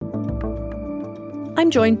I'm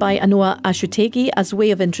joined by Ainhoa Ashutegui. As way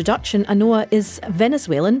of introduction, Ainhoa is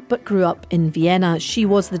Venezuelan but grew up in Vienna. She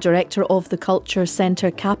was the director of the culture centre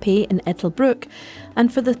CAPE in Ettelbruck,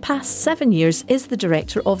 and for the past 7 years is the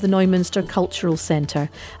director of the Neumünster Cultural Centre.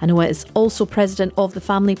 Ainhoa is also president of the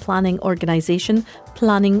family planning organisation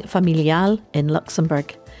Planning Familial in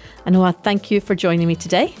Luxembourg. Ainhoa, thank you for joining me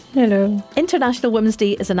today. Hello. International Women's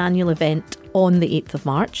Day is an annual event on the 8th of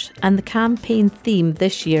March, and the campaign theme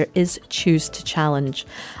this year is Choose to Challenge.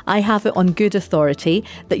 I have it on good authority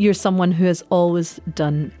that you're someone who has always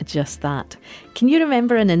done just that. Can you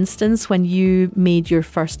remember an instance when you made your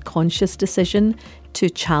first conscious decision to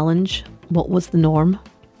challenge what was the norm?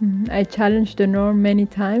 I challenged the norm many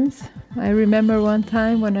times. I remember one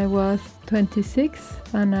time when I was 26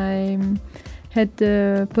 and I had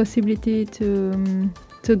the possibility to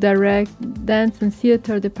direct dance and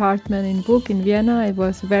theater department in Bruck in Vienna. I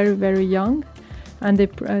was very, very young, and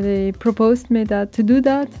they proposed me to do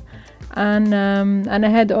that, and I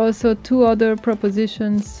had also two other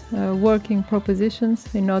propositions, working propositions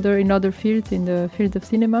in other fields, in the field of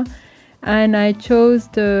cinema, and I chose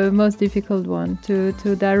the most difficult one to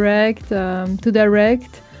direct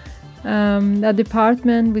a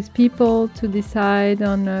department with people to decide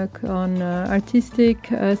on artistic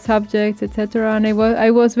subjects, etc. And I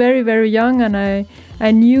was very, very young, and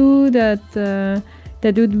I knew that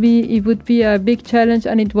it would be a big challenge,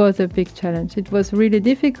 and it was a big challenge. It was really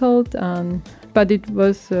difficult, but it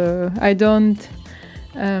was I don't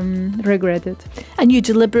regret it. And you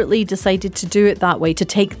deliberately decided to do it that way, to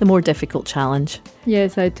take the more difficult challenge?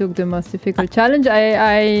 Yes, I took the most difficult challenge.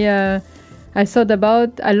 I thought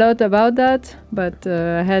a lot about that, but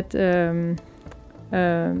I had a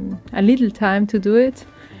little time to do it.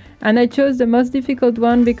 And I chose the most difficult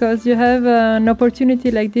one because you have an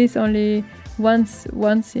opportunity like this only once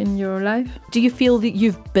in your life. Do you feel that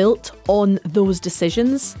you've built on those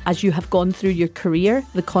decisions as you have gone through your career,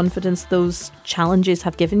 the confidence those challenges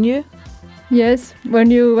have given you? Yes,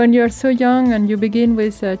 when you are so young and you begin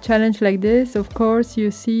with a challenge like this, of course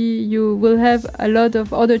you will have a lot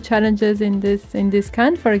of other challenges in this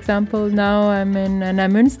kind. For example, now I'm in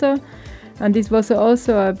Neumünster, and this was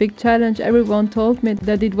also a big challenge. Everyone told me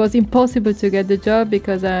that it was impossible to get the job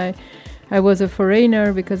because I was a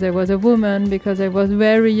foreigner, because I was a woman, because I was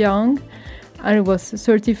very young. I was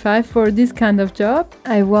certified for this kind of job.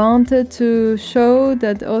 I wanted to show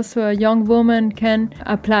that also a young woman can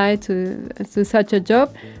apply to such a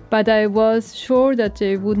job, but I was sure that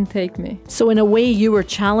they wouldn't take me. So in a way you were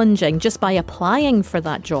challenging just by applying for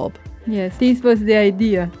that job? Yes, this was the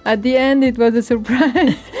idea. At the end it was a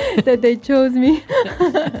surprise that they chose me.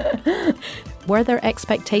 Were there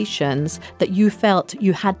expectations that you felt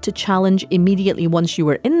you had to challenge immediately once you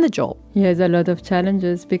were in the job? Yes, a lot of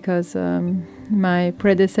challenges because my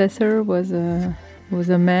predecessor was a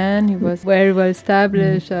man. He was very well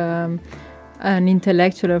established, an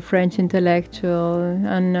intellectual, a French intellectual,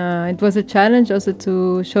 and it was a challenge also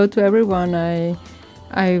to show to everyone I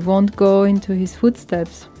won't go into his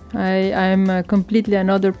footsteps. I'm completely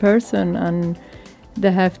another person, and they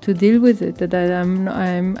have to deal with it. That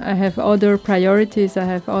I have other priorities. I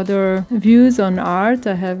have other views on art.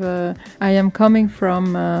 I am coming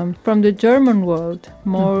from the German world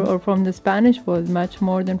more, or from the Spanish world much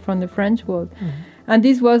more than from the French world. And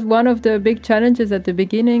this was one of the big challenges at the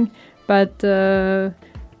beginning. But there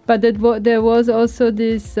was also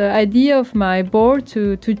this idea of my board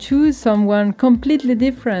to choose someone completely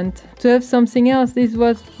different, to have something else. This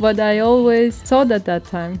was what I always thought at that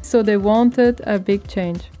time. So they wanted a big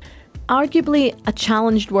change. Arguably, a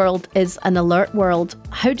challenged world is an alert world.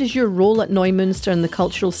 How does your role at Neumünster and the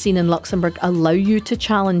cultural scene in Luxembourg allow you to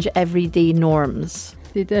challenge everyday norms?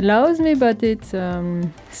 It allows me, but it's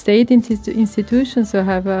state institution, so I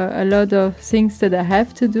have a lot of things that I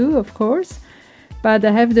have to do, of course. But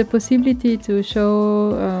I have the possibility to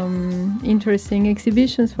show interesting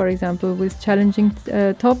exhibitions, for example, with challenging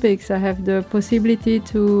topics. I have the possibility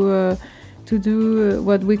to do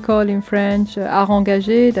what we call in French art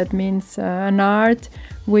engagé. That means an art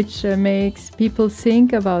which makes people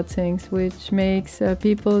think about things, which makes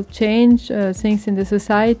people change things in the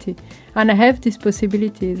society. And I have this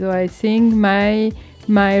possibility, so I think my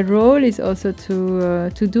role is also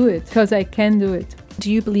to do it, because I can do it.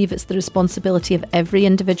 Do you believe it's the responsibility of every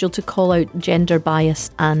individual to call out gender bias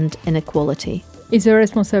and inequality? It's a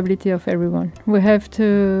responsibility of everyone. We have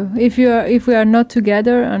to, if we are not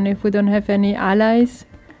together and if we don't have any allies,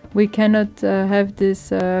 we cannot have this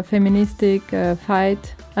feministic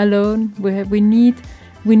fight alone. We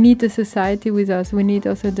need the society with us. We need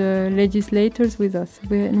also the legislators with us.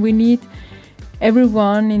 We need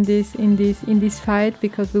everyone in this fight,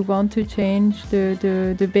 because we want to change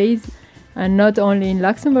the base, and not only in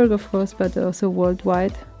Luxembourg, of course, but also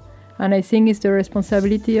worldwide. And I think it's the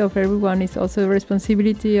responsibility of everyone. It's also the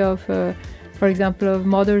responsibility of, for example, of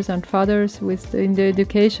mothers and fathers in the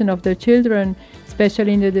education of their children,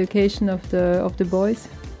 especially in the education of the boys,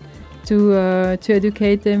 to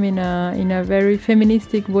educate them in a very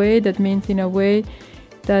feministic way. That means in a way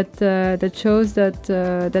that shows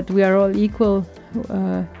that we are all equal,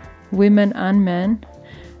 women and men,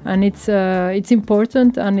 and it's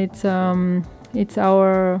important, and it's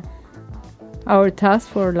our task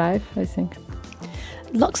for life, I think.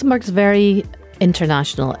 Luxembourg's very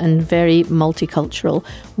international and very multicultural.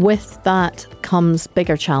 With that comes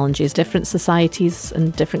bigger challenges, different societies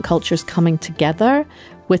and different cultures coming together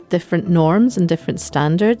with different norms and different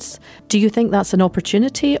standards. Do you think that's an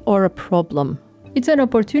opportunity or a problem? It's an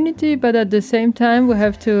opportunity, but at the same time we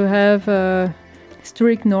have to have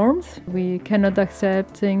strict norms. We cannot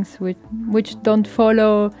accept things which don't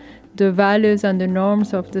follow the values and the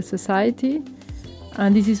norms of the society.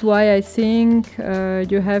 And this is why I think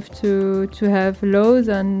you have to have laws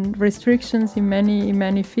and restrictions in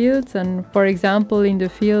many fields. And for example, in the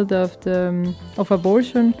field of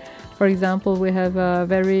abortion, for example, we have a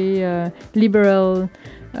very liberal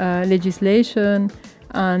legislation.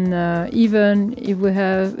 And even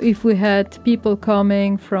if we had people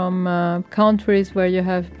coming from countries where you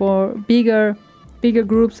have bigger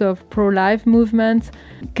groups of pro-life movements,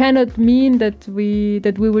 cannot mean that we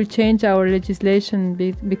will change our legislation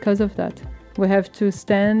because of that. We have to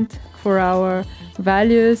stand for our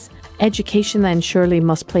values. Education then surely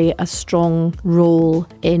must play a strong role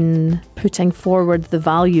in putting forward the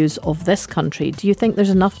values of this country. Do you think there's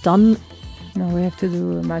enough done? No, we have to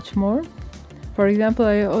do much more. For example,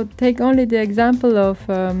 I take only the example of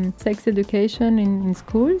sex education in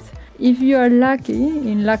schools. If you are lucky,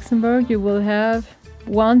 in Luxembourg, you will have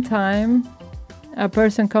one time a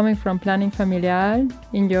person coming from planning familial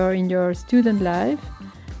in your student life,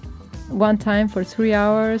 one time for 3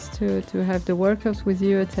 hours to have the workshops with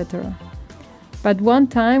you, etc. But one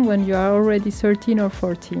time when you are already 13 or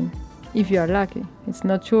 14, if you are lucky. It's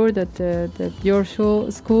not sure that your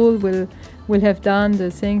school will have done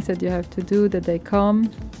the things that you have to do, that they come.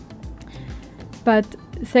 But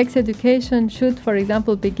sex education should, for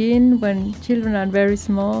example, begin when children are very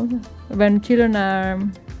small, when children are,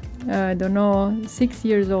 6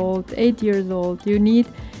 years old, 8 years old. You need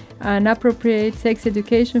an appropriate sex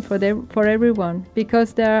education for everyone,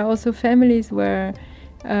 because there are also families where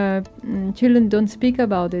children don't speak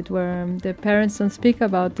about it, where the parents don't speak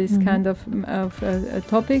about this kind of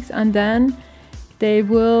topics, and then they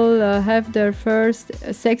will have their first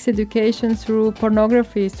sex education through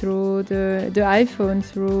pornography, through the iPhone,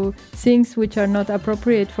 through things which are not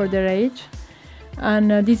appropriate for their age.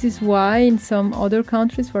 And this is why in some other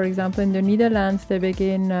countries, for example in the Netherlands, they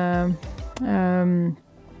begin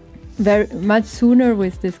very much sooner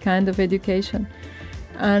with this kind of education.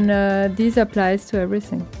 And this applies to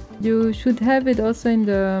everything. You should have it also in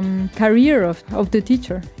the career of the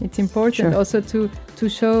teacher. It's important also to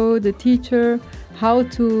show the teacher how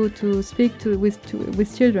to speak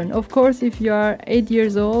with children. Of course, if you are 8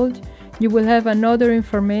 years old, you will have another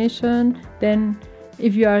information than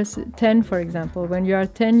if you are 10, for example. When you are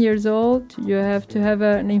 10 years old, you have to have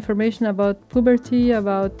an information about puberty,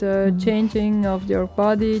 about changing of your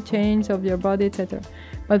body, change of your body, etc.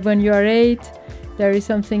 But when you are 8, there is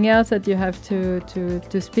something else that you have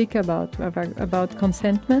to speak about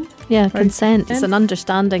consentment. Yeah, consent. It's an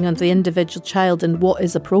understanding of the individual child and what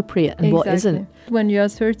is appropriate and what isn't. When you are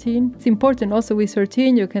 13, it's important. Also with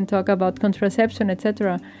 13, you can talk about contraception,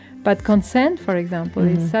 etc. But consent, for example,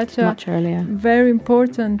 is such a very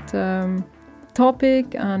important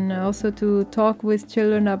topic, and also to talk with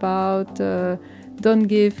children about don't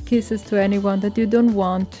give kisses to anyone that you don't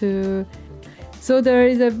want to. So there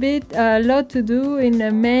is a lot to do in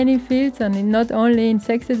many fields, and not only in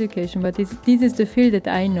sex education, but this is the field that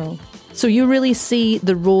I know. So you really see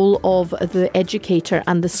the role of the educator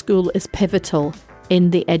and the school is pivotal in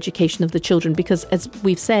the education of the children, because as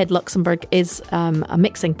we've said, Luxembourg is a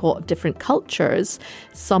mixing pot of different cultures,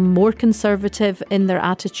 some more conservative in their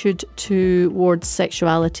attitude towards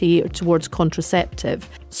sexuality or towards contraceptive.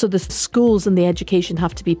 So the schools and the education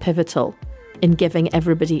have to be pivotal in giving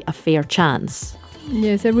everybody a fair chance.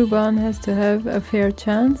 Yes, everyone has to have a fair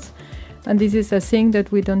chance, and this is a thing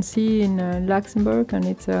that we don't see in Luxembourg, and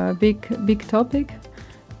it's a big topic.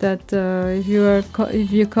 That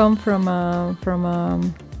if you come from a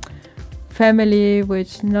family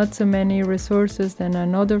with not so many resources than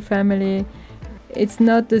another family, it's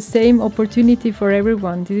not the same opportunity for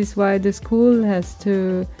everyone. This is why the school has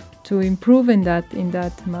to improve in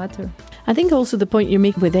that matter. I think also the point you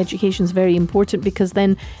make with education is very important, because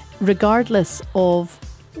then regardless of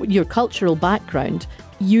your cultural background,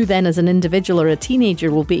 you then as an individual or a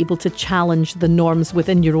teenager will be able to challenge the norms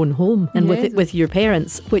within your own home and with your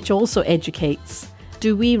parents, which also educates.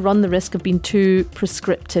 Do we run the risk of being too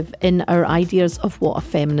prescriptive in our ideas of what a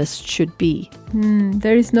feminist should be?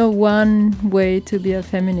 There is no one way to be a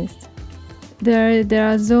feminist. There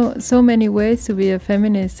are so many ways to be a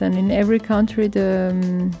feminist, and in every country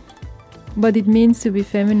what it means to be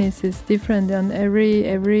feminist is different, and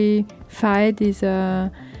every fight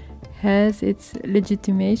has its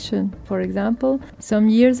legitimation. For example, some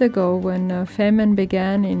years ago, when Femen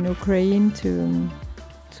began in Ukraine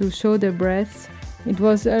to show their breasts, it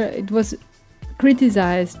was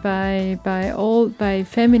criticized by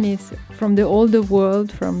feminists from the older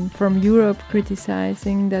world, from Europe,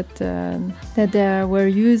 criticizing that they were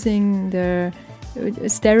using their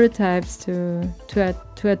stereotypes to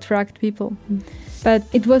attract people. But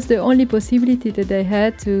it was the only possibility that they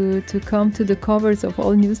had to come to the covers of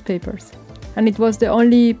all newspapers. And it was the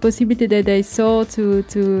only possibility that they saw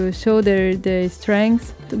to show their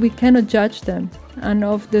strengths. We cannot judge them. And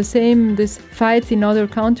of the same, this fights in other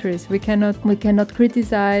countries. We cannot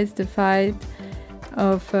criticize the fight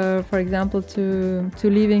of, for example, to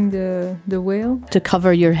leaving the veil. To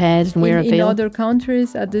cover your head and wear a veil. In other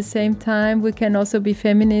countries, at the same time, we can also be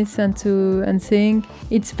feminists and think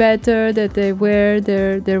it's better that they wear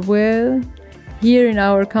their veil here in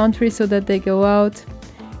our country so that they go out.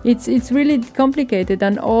 It's really complicated,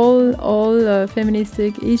 and all feminist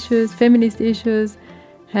issues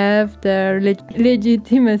have their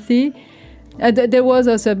legitimacy. There was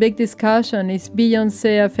also a big discussion, is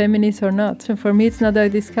Beyoncé a feminist or not? For me, it's not a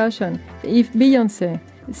discussion. If Beyoncé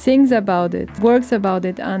sings about it, works about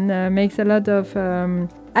it, and makes a lot of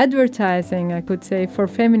advertising, I could say, for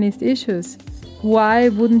feminist issues, why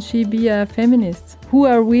wouldn't she be a feminist? Who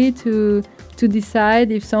are we to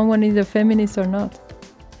decide if someone is a feminist or not?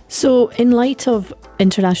 So in light of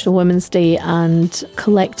International Women's Day and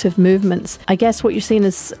collective movements, I guess what you're saying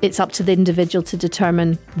is it's up to the individual to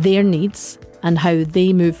determine their needs and how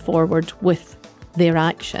they move forward with their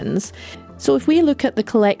actions. So if we look at the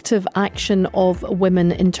collective action of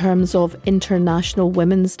women in terms of International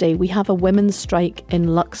Women's Day, we have a women's strike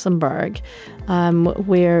in Luxembourg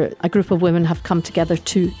where a group of women have come together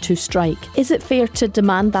to strike. Is it fair to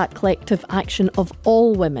demand that collective action of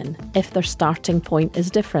all women if their starting point is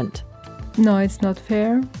different? No, it's not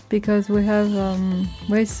fair, because we have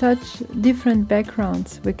such different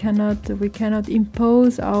backgrounds. We cannot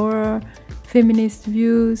impose our feminist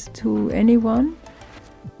views to anyone.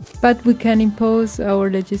 But we can impose our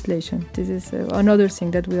legislation. This is another thing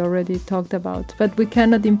that we already talked about. But we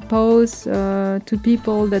cannot impose to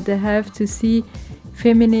people that they have to see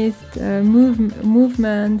feminist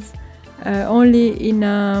movements only in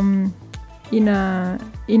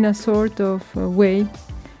a sort of way.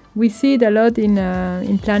 We see it a lot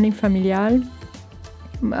in planning familial.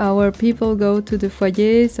 Our people go to the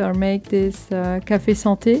foyers or make this café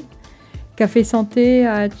santé. Café santé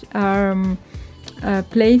are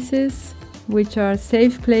places which are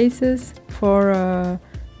safe places for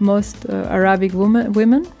most Arabic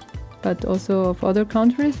women, but also of other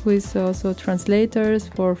countries, with also translators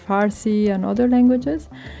for Farsi and other languages.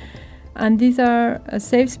 And these are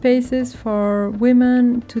safe spaces for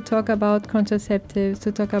women to talk about contraceptives,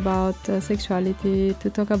 to talk about sexuality, to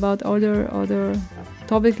talk about other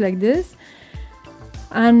topics like this.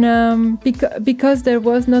 And because there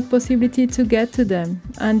was not possibility to get to them,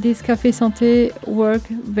 and these cafés santé work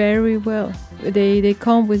very well. They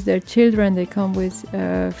come with their children, they come with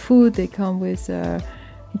food, they come with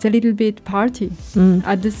it's a little bit party.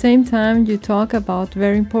 At the same time, you talk about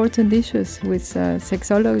very important issues with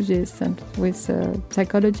sexologists and with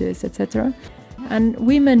psychologists, etc. And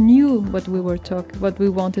women knew what we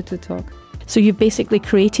wanted to talk. So you've basically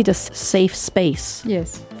created a safe space.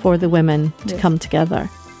 Yes. For the women to come together.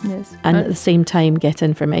 Yes. And at the same time get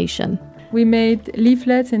information. We made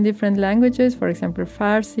leaflets in different languages, for example,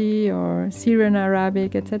 Farsi or Syrian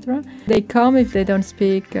Arabic, etc. They come if they don't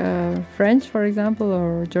speak French, for example,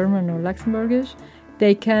 or German or Luxembourgish.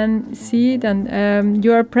 They can see it, and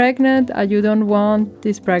you are pregnant and you don't want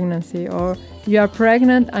this pregnancy, or you are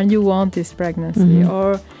pregnant and you want this pregnancy,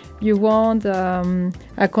 or you want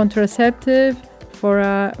a contraceptive for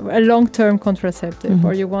a long-term contraceptive,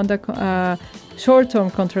 or you want a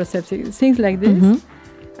short-term contraceptive, things like this.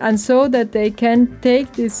 and so that they can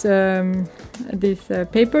take these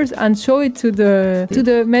papers and show it to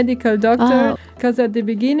the medical doctor. Because at the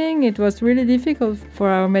beginning it was really difficult for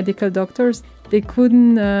our medical doctors. They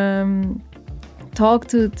couldn't talk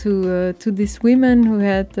to these women who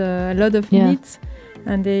had a lot of needs,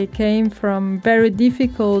 and they came from very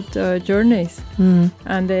difficult journeys,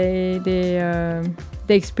 and they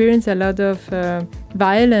experienced a lot of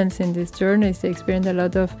violence in these journeys. They experienced a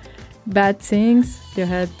lot of bad things. You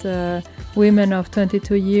had women of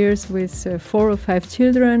 22 years with 4 or 5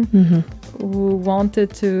 children who wanted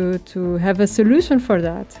to have a solution for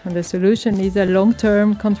that. And the solution is a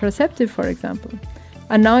long-term contraceptive, for example.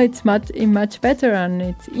 And now it's much better and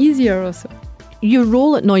it's easier also. Your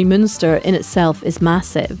role at Neumünster in itself is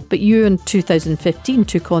massive, but you in 2015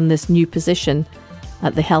 took on this new position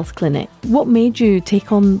at the health clinic. What made you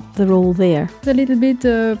take on the role there? It's a little bit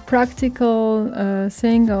practical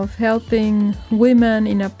thing of helping women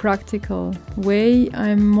in a practical way.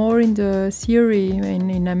 I'm more in the theory in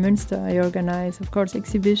Neumünster. I organize, of course,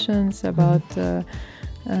 exhibitions about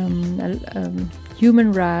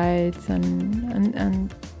human rights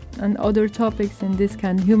and other topics in this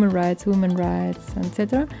kind, human rights, women rights,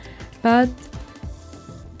 etc. But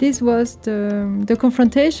this was the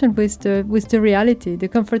confrontation with the reality, the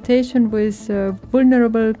confrontation with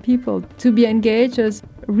vulnerable people, to be engaged as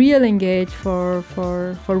real engaged for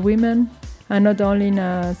women, and not only in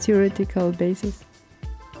a theoretical basis.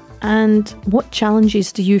 And what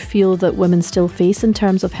challenges do you feel that women still face in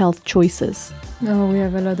terms of health choices? Oh, we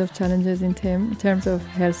have a lot of challenges in terms of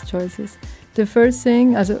health choices. The first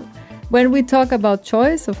thing, when we talk about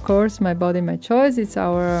choice, of course, my body, my choice, it's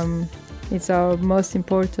our most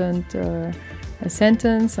important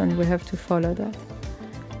sentence, and we have to follow that.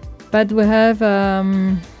 But we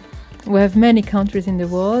have many countries in the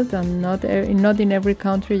world, and not in every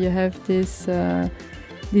country you have this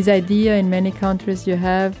idea. In many countries you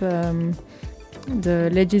have the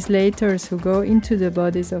legislators who go into the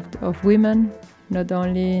bodies of women, not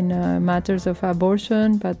only in matters of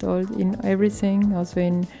abortion, but in everything, also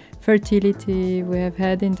in fertility. We have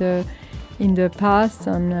had in the past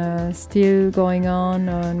and still going on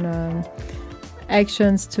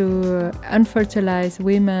actions to unfertilize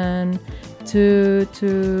women, to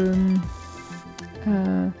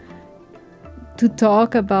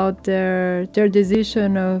talk about their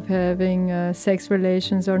decision of having sex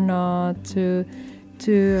relations or not, to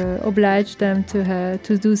oblige them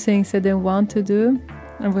to do things that they want to do,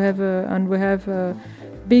 and we have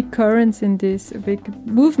big currents in this, big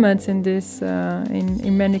movements in this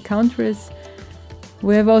in many countries.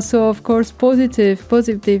 We have also, of course,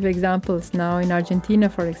 positive examples now in Argentina,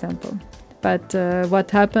 for example. But what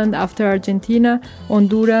happened after Argentina?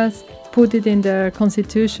 Honduras put it in their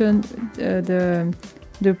constitution,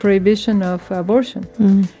 the prohibition of abortion.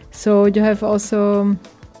 So you have also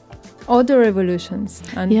other revolutions.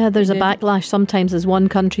 And there's a backlash sometimes as one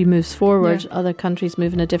country moves forward, other countries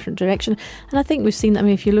move in a different direction. And I think we've seen that. I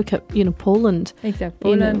mean, if you look at, Poland. Exactly,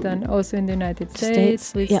 Poland, and also in the United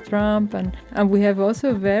States with Trump. And we have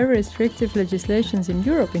also very restrictive legislations in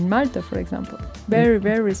Europe, in Malta, for example. Very,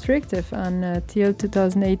 very restrictive until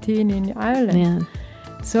 2018 in Ireland. Yeah.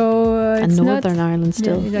 So it's and Northern Ireland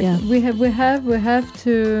still. Yeah, exactly. We have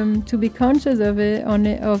to be conscious of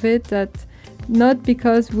it that not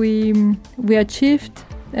because we achieved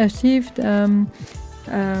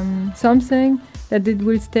something that it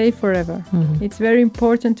will stay forever. It's very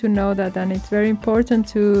important to know that, and it's very important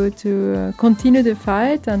to continue the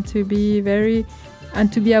fight and to be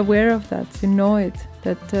aware of that, to know it,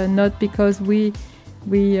 that not because we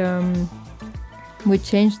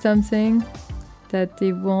changed something that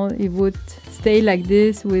it would stay like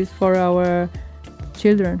this for our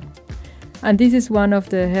children. And this is one of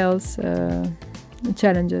the health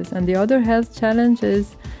challenges. And the other health challenge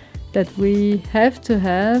is that we have to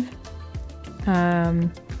have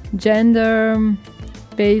gender-based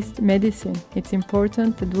medicine. It's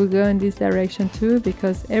important that we go in this direction too,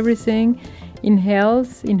 because everything in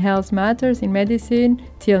health matters, in medicine,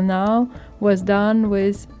 till now, was done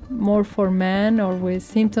with more for men or with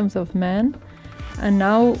symptoms of men. And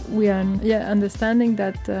now we are understanding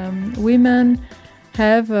that women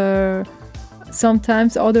have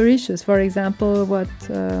sometimes other issues. For example, a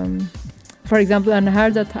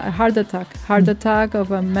heart attack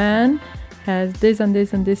of a man has this and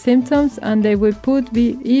this and these symptoms, and they will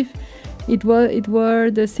if it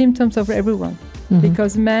were the symptoms of everyone,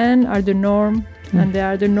 because men are the norm, and they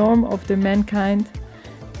are the norm of the mankind,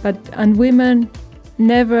 and women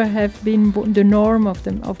never have been the norm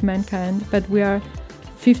of mankind, but we are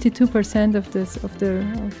 52% of the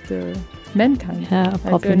mankind. Yeah,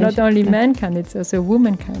 population. Not only mankind, it's also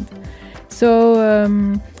womankind. So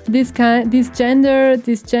this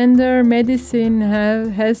gender medicine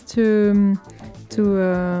has to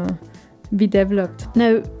be developed.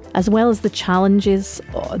 Now, as well as the challenges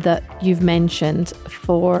that you've mentioned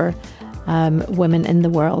for women in the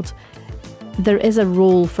world, there is a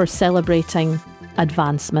role for celebrating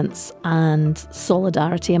advancements and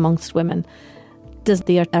solidarity amongst women. Does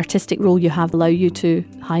the artistic role you have allow you to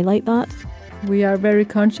highlight that? We are very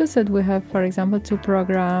conscious that we have, for example, to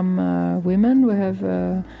program women. We have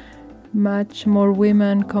much more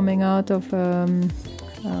women coming out of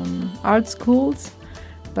art schools,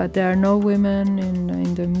 but there are no women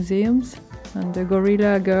in the museums. And the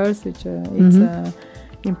Gorilla Girls, which it's an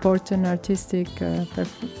important artistic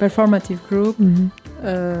performative group,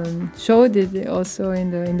 showed it also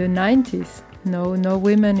in the 90s. No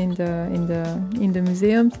women in the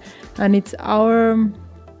museums, and it's our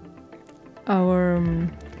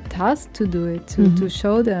task to do it, to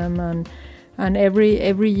show them, and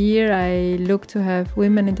every year I look to have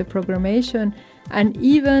women in the programmation, and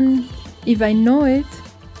even if I know it,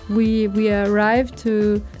 we arrive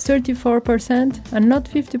to 34% and not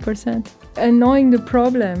 50%. And knowing the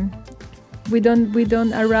problem, we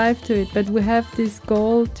don't arrive to it, but we have this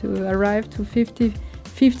goal to arrive to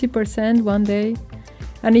 50% one day,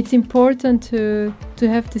 and it's important to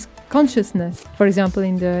have this consciousness. For example,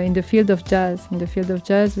 in the field of jazz,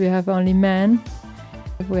 we have only men.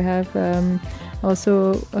 We have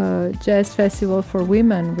also a jazz festival for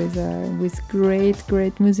women with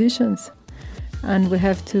great musicians, and we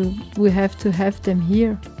have to have them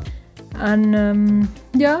here. And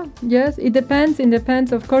yes, it depends.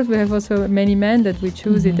 Of course, we have also many men that we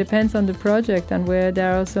choose. It depends on the project, and where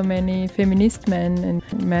there are also many feminist men and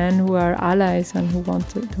men who are allies and who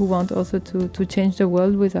want also to change the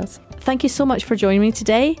world with us. Thank you so much for joining me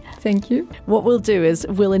today. Thank you. What we'll do is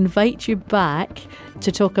we'll invite you back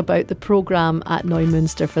to talk about the programme at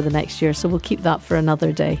Neumünster for the next year. So we'll keep that for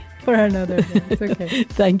another day. For another day. It's okay.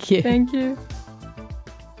 Thank you. Thank you.